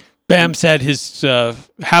seen. Bam said his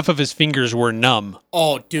half of his fingers were numb.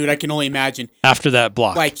 Oh, dude, I can only imagine. After that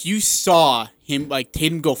block. Like, you saw him, like,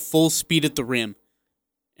 Tatum go full speed at the rim.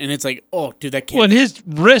 And it's like, oh, dude, that can't... Well, and his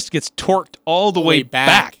wrist gets torqued all the way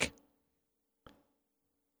back.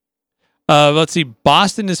 Let's see.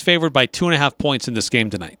 Boston is favored by 2.5 points in this game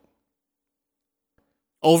tonight.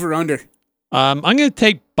 Over, under? I'm going to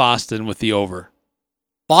take Boston with the over.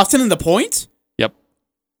 Boston in the points? Yep.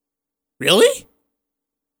 Really?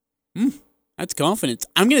 That's confidence.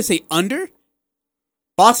 I'm going to say under.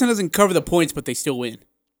 Boston doesn't cover the points, but they still win.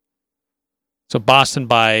 So Boston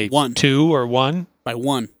by 1. 2 or 1? By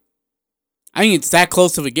 1. I think it's that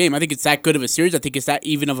close of a game. I think it's that good of a series. I think it's that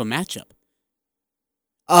even of a matchup.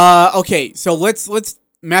 Okay, so let's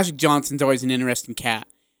Magic Johnson's always an interesting cat.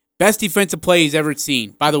 Best defensive play he's ever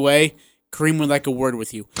seen. By the way, Kareem would like a word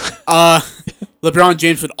with you. LeBron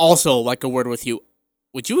James would also like a word with you.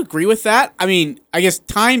 Would you agree with that? I mean, I guess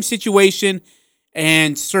time, situation,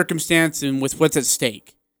 and circumstance, and with what's at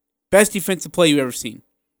stake. Best defensive play you've ever seen.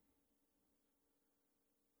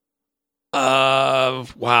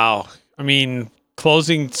 Wow. I mean,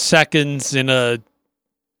 closing seconds in a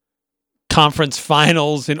conference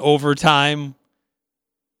finals in overtime.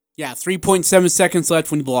 Yeah, 3.7 seconds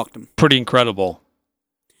left when he blocked him. Pretty incredible.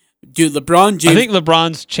 Dude, LeBron James... I think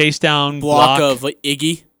LeBron's chase down block of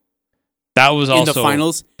Iggy. That was also in the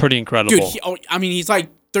finals. Pretty incredible. Dude, he's like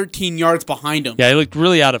 13 yards behind him. Yeah, he looked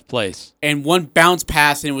really out of place. And one bounce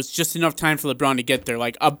pass, and it was just enough time for LeBron to get there.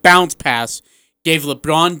 Like, a bounce pass gave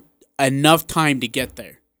LeBron enough time to get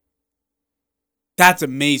there. That's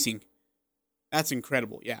amazing. That's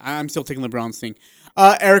incredible. Yeah, I'm still taking LeBron's thing.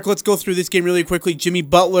 Eric, let's go through this game really quickly. Jimmy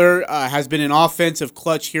Butler has been an offensive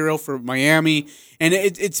clutch hero for Miami, and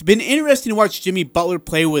it's been interesting to watch Jimmy Butler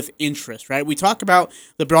play with interest, right? We talk about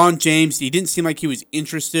LeBron James. He didn't seem like he was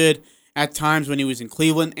interested at times when he was in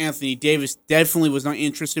Cleveland. Anthony Davis definitely was not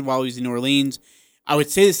interested while he was in New Orleans. I would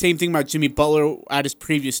say the same thing about Jimmy Butler at his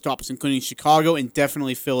previous stops, including Chicago and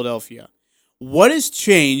definitely Philadelphia. What has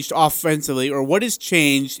changed offensively, or what has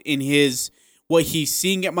changed in what he's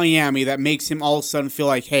seeing at Miami that makes him all of a sudden feel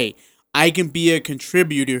like, hey, I can be a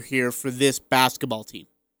contributor here for this basketball team?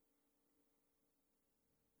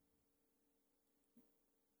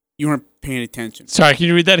 You weren't paying attention. Sorry, can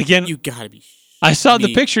you read that again? You gotta be. I saw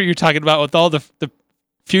the picture you're talking about with all the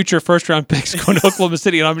future first-round picks going to Oklahoma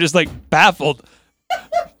City, and I'm just like baffled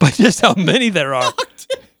by just how many there are.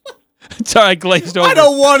 Sorry, I glazed over. I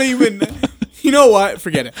don't want to even. You know what?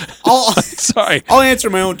 Forget it. Sorry. I'll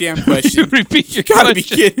answer my own damn question. Repeat your gotta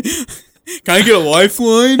question. Be kidding. Can I get a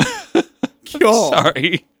lifeline?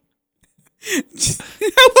 Sorry.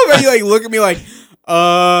 I love how you like look at me like,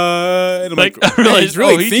 and I'm like hey, he's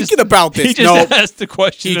really thinking about this. He just asked the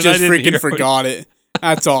question. He just freaking forgot it.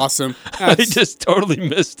 That's awesome. I just totally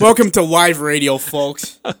missed it. Welcome to live radio,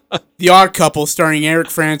 folks. The Odd Couple, starring Eric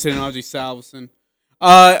Frandsen and Ajay Salvesen.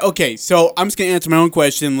 Okay, so I'm just going to answer my own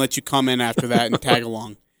question and let you comment after that and tag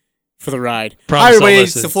along for the ride. Promise Hi, everybody.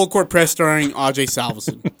 It's the Full Court Press starring Ajay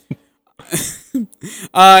Salvesen.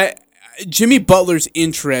 Jimmy Butler's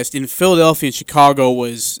interest in Philadelphia and Chicago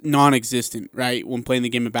was non-existent, right, when playing the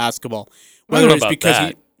game of basketball. Whether it's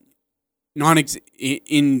because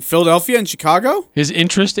in Philadelphia and Chicago? His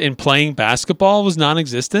interest in playing basketball was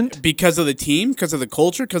non-existent? Because of the team, because of the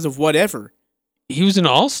culture, because of whatever. He was an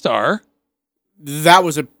all-star. That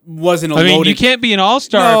wasn't a I mean, loaded... you can't be an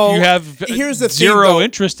all-star if you have here's the zero thing, though.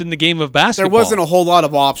 interest in the game of basketball. There wasn't a whole lot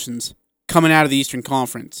of options coming out of the Eastern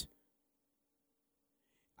Conference.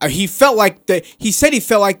 He felt like he said he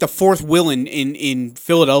felt like the fourth wheel in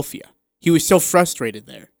Philadelphia. He was so frustrated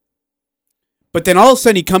there. But then all of a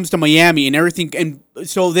sudden he comes to Miami and everything. And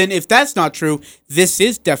so then if that's not true, this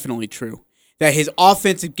is definitely true. That his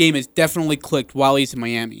offensive game has definitely clicked while he's in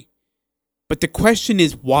Miami. But the question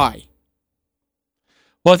is why?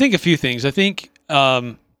 Well, I think a few things. I think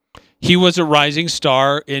he was a rising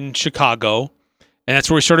star in Chicago, and that's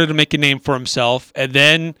where he started to make a name for himself. And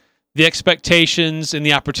then the expectations and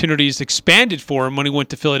the opportunities expanded for him when he went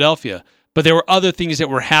to Philadelphia. But there were other things that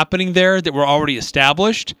were happening there that were already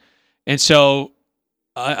established. And so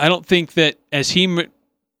I don't think that as he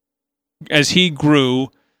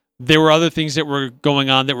grew, there were other things that were going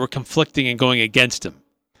on that were conflicting and going against him.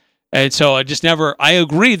 And so I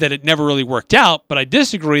agree that it never really worked out, but I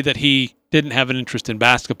disagree that he didn't have an interest in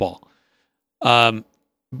basketball.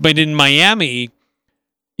 But in Miami,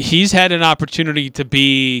 he's had an opportunity to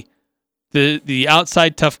be the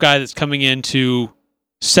outside tough guy that's coming in to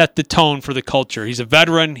set the tone for the culture. He's a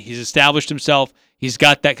veteran. He's established himself. He's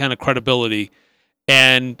got that kind of credibility.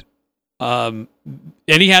 And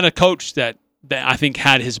he had a coach that I think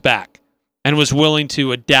had his back and was willing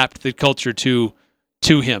to adapt the culture to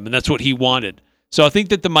him, and that's what he wanted. So I think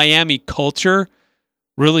that the Miami culture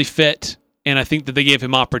really fit, and I think that they gave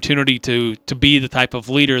him opportunity to be the type of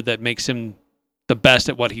leader that makes him the best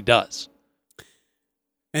at what he does.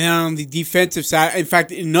 And on the defensive side, in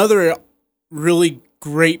fact, another really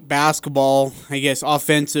great basketball, I guess,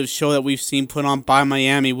 offensive show that we've seen put on by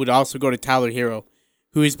Miami would also go to Tyler Hero,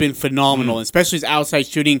 who has been phenomenal, especially his outside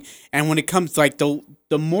shooting. And when it comes to like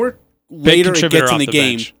the more later it gets in the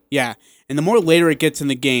game, and the more later it gets in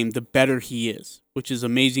the game, the better he is, which is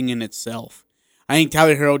amazing in itself. I think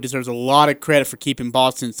Tyler Hero deserves a lot of credit for keeping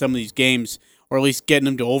Boston in some of these games, or at least getting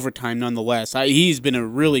them to overtime nonetheless. He's been a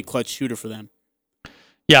really clutch shooter for them.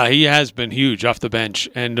 Yeah, he has been huge off the bench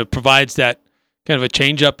and provides that kind of a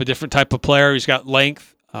change-up, a different type of player. He's got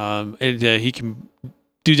length, and he can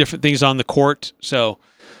do different things on the court. So,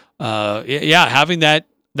 having that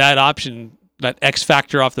option, that X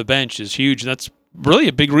factor off the bench is huge. That's really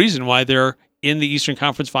a big reason why they're in the Eastern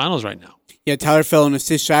Conference Finals right now. Yeah, Tyler fell an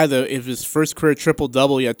assist shy of his first career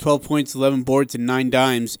triple-double. He had 12 points, 11 boards, and 9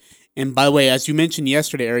 dimes. And by the way, as you mentioned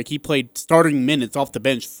yesterday, Eric, he played starting minutes off the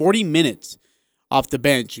bench, 40 minutes off the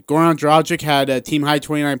bench. Goran Dragic had a team-high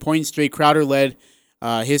 29 points. Jay Crowder led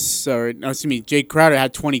Jay Crowder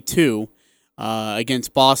had 22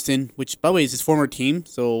 against Boston, which, by the way, is his former team.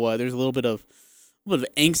 So there's a little bit of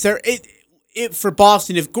angst there. For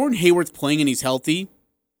Boston, if Gordon Hayward's playing and he's healthy,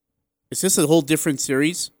 is this a whole different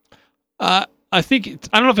series? I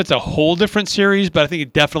don't know if it's a whole different series, but I think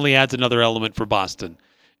it definitely adds another element for Boston.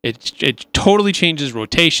 It totally changes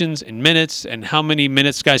rotations and minutes and how many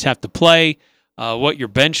minutes guys have to play, what your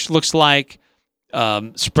bench looks like,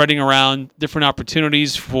 spreading around different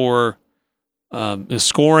opportunities for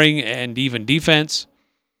scoring and even defense.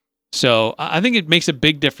 So I think it makes a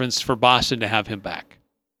big difference for Boston to have him back.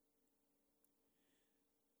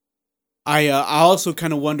 I also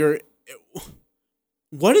kind of wonder,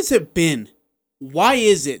 what has it been? Why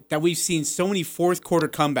is it that we've seen so many fourth quarter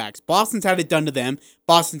comebacks? Boston's had it done to them.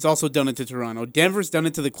 Boston's also done it to Toronto. Denver's done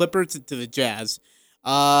it to the Clippers, to the Jazz.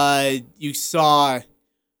 You saw,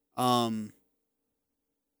 what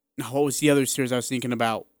was the other series I was thinking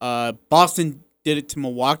about? Boston did it to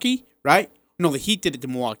Milwaukee, right? No, the Heat did it to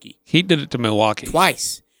Milwaukee. Heat did it to Milwaukee.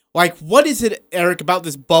 Twice. Like, what is it, Eric, about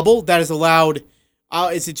this bubble that has allowed?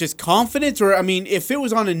 Is it just confidence, or I mean, if it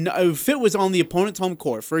was on the opponent's home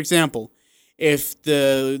court, for example, if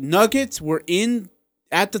the Nuggets were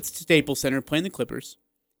at the Staples Center playing the Clippers,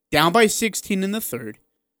 down by 16 in the third,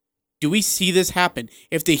 do we see this happen?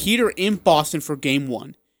 If the Heat are in Boston for Game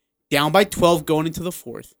 1, down by 12 going into the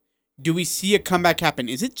fourth, do we see a comeback happen?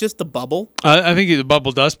 Is it just the bubble? I think the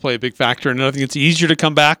bubble does play a big factor, and I think it's easier to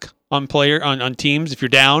come back on teams if you're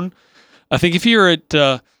down. I think if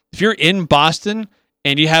you're in Boston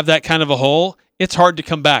and you have that kind of a hole, it's hard to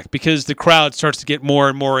come back because the crowd starts to get more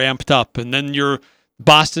and more amped up, and then your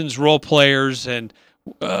Boston's role players and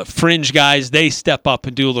fringe guys, they step up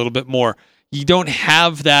and do a little bit more. You don't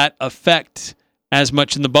have that effect as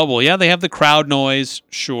much in the bubble. Yeah, they have the crowd noise,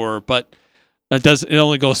 sure, but it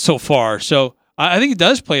only goes so far. So I think it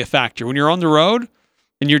does play a factor. When you're on the road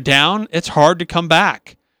and you're down, it's hard to come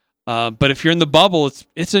back. But if you're in the bubble,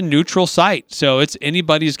 it's a neutral site, so it's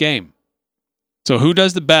anybody's game. So who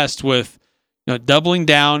does the best with doubling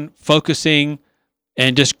down, focusing,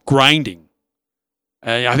 and just grinding?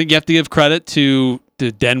 I think you have to give credit to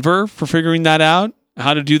Denver for figuring that out,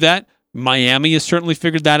 how to do that. Miami has certainly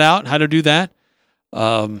figured that out, how to do that.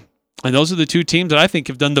 And those are the two teams that I think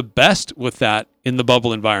have done the best with that in the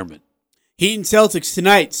bubble environment. Heat and Celtics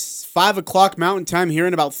tonight, 5 o'clock Mountain Time here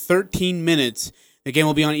in about 13 minutes. The game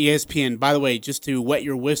will be on ESPN. By the way, just to wet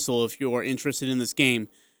your whistle if you are interested in this game,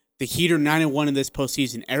 the Heat are 9-1 in this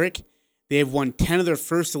postseason. Eric, they have won 10 of their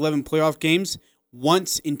first 11 playoff games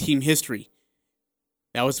once in team history.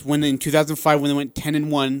 That was in 2005 when they went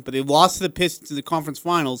 10-1, but they lost to the Pistons in the conference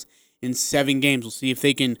finals in 7 games. We'll see if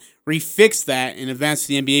they can refix that and advance to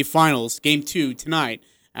the NBA Finals. Game 2 tonight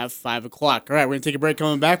at 5 o'clock. All right, we're going to take a break.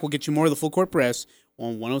 Coming back, we'll get you more of the Full Court Press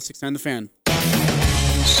on 106.9 The Fan.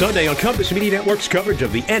 Sunday on Compass Media Network's coverage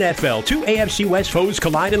of the NFL, 2 AFC West foes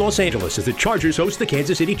collide in Los Angeles as the Chargers host the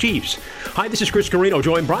Kansas City Chiefs. Hi, this is Chris Carino.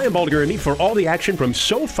 Join Brian Baldinger and me for all the action from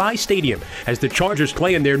SoFi Stadium as the Chargers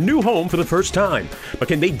play in their new home for the first time. But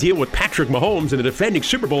can they deal with Patrick Mahomes and the defending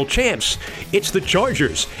Super Bowl champs? It's the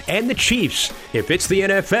Chargers and the Chiefs. If it's the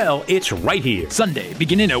NFL, it's right here. Sunday,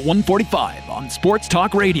 beginning at 1:45 on Sports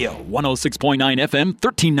Talk Radio, 106.9 FM,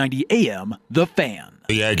 1390 AM, The Fan.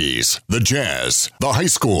 The Aggies, the Jazz, the high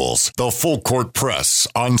schools, the Full Court Press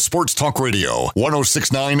on Sports Talk Radio,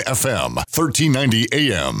 106.9 FM, 1390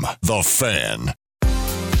 AM, The Fan.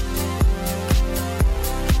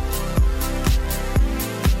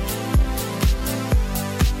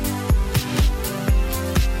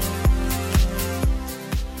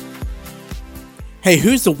 Hey,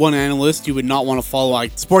 who's the one analyst you would not want to follow,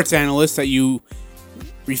 like sports analyst that you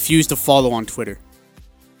refuse to follow on Twitter?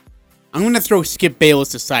 I'm going to throw Skip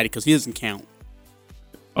Bayless aside because he doesn't count.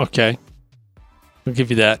 Okay. I'll give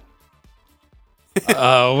you that.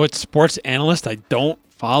 What sports analyst I don't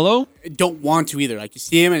follow? I don't want to either. Like, you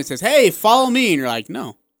see him and it says, hey, follow me. And you're like,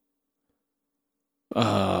 no.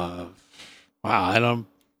 Wow, I don't...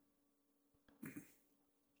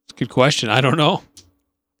 It's a good question. I don't know.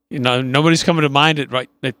 You know, nobody's coming to mind.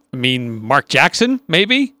 Mark Jackson,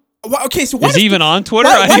 maybe? Well, okay, so is he even on Twitter?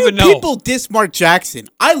 I don't even know. People diss Mark Jackson.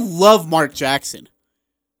 I love Mark Jackson.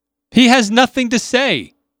 He has nothing to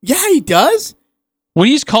say. Yeah, he does. When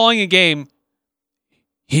he's calling a game,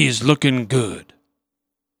 he's looking good.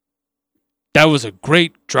 That was a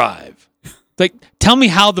great drive. Like, tell me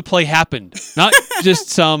how the play happened, not just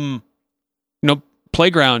some,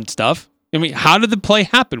 playground stuff. I mean, how did the play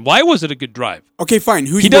happen? Why was it a good drive? Okay, fine.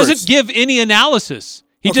 He doesn't give any analysis.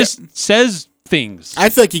 He just says things. I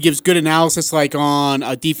feel like he gives good analysis like on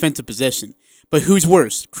a defensive possession. But who's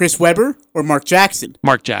worse, Chris Webber or Mark Jackson?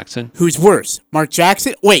 Mark Jackson. Who's worse, Mark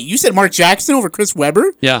Jackson? Wait, you said Mark Jackson over Chris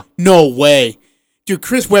Webber? Yeah. No way. Dude,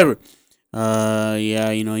 Chris Webber.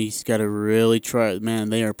 He's got to really try.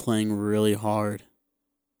 Man, they are playing really hard.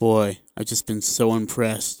 Boy, I've just been so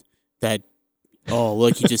impressed that,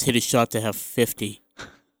 look, he just hit his shot to have 50.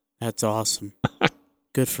 That's awesome.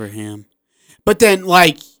 Good for him. But then,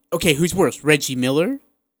 okay, who's worse, Reggie Miller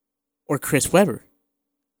or Chris Webber?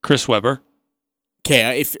 Chris Webber.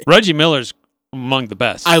 Okay, Reggie Miller's among the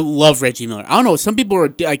best. I love Reggie Miller. I don't know. Some people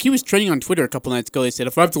are like, he was trending on Twitter a couple nights ago. They said,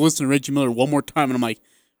 if I have to listen to Reggie Miller one more time, and I'm like,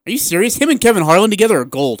 are you serious? Him and Kevin Harlan together are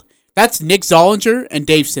gold. That's Nick Zollinger and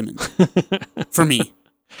Dave Simmons for me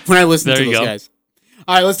when I listen to those guys.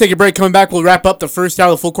 All right, let's take a break. Coming back, we'll wrap up the first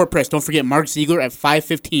hour of the Full Court Press. Don't forget Mark Zeigler at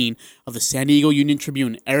 5:15 of the San Diego Union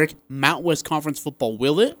Tribune. Eric, Mountain West Conference football,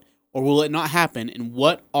 will it or will it not happen? And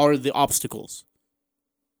what are the obstacles?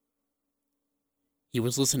 He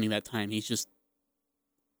was listening that time. He's just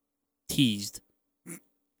teased.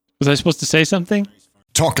 Was I supposed to say something?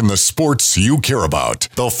 Talking the sports you care about.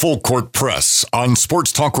 The Full Court Press on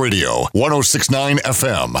Sports Talk Radio, 106.9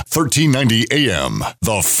 FM, 1390 AM.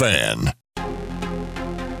 The Fan.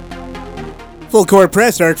 Full Court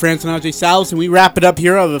Press, Eric Frandsen Ajay Salvesen. We wrap it up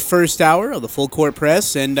here of the first hour of the Full Court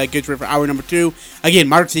Press and get ready for hour number 2. Again,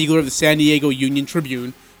 Mark Zeigler of the San Diego Union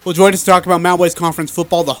Tribune will join us to talk about Mountain West Conference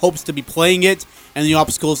football, the hopes to be playing it, and the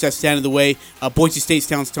obstacles that stand in the way. Boise State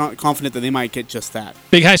sounds confident that they might get just that.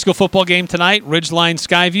 Big high school football game tonight, Ridgeline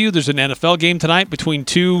Skyview. There's an NFL game tonight between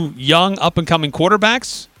two young up-and-coming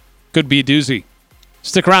quarterbacks. Could be a doozy.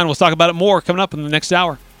 Stick around. We'll talk about it more coming up in the next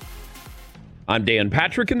hour. I'm Dan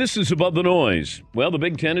Patrick, and this is Above the Noise. Well, the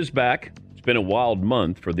Big Ten is back. It's been a wild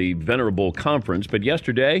month for the Venerable Conference, but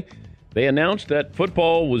yesterday they announced that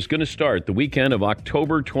football was going to start the weekend of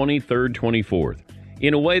October 23rd, 24th.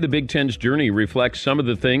 In a way, the Big Ten's journey reflects some of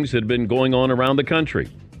the things that have been going on around the country.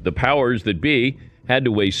 The powers that be had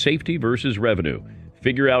to weigh safety versus revenue,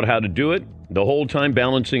 figure out how to do it, the whole time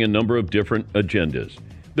balancing a number of different agendas.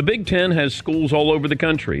 The Big Ten has schools all over the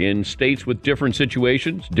country in states with different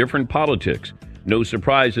situations, different politics. No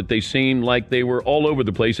surprise that they seemed like they were all over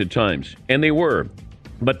the place at times, and they were.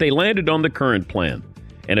 But they landed on the current plan.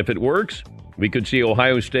 And if it works, we could see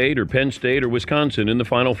Ohio State or Penn State or Wisconsin in the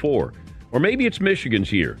Final Four. Or maybe it's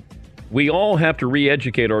Michigan's year. we all have to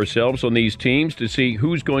re-educate ourselves on these teams to see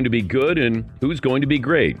who's going to be good and who's going to be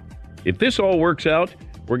great. If this all works out,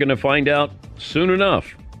 we're going to find out soon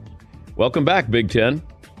enough. Welcome back, Big Ten.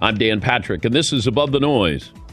 I'm Dan Patrick, and this is Above the Noise.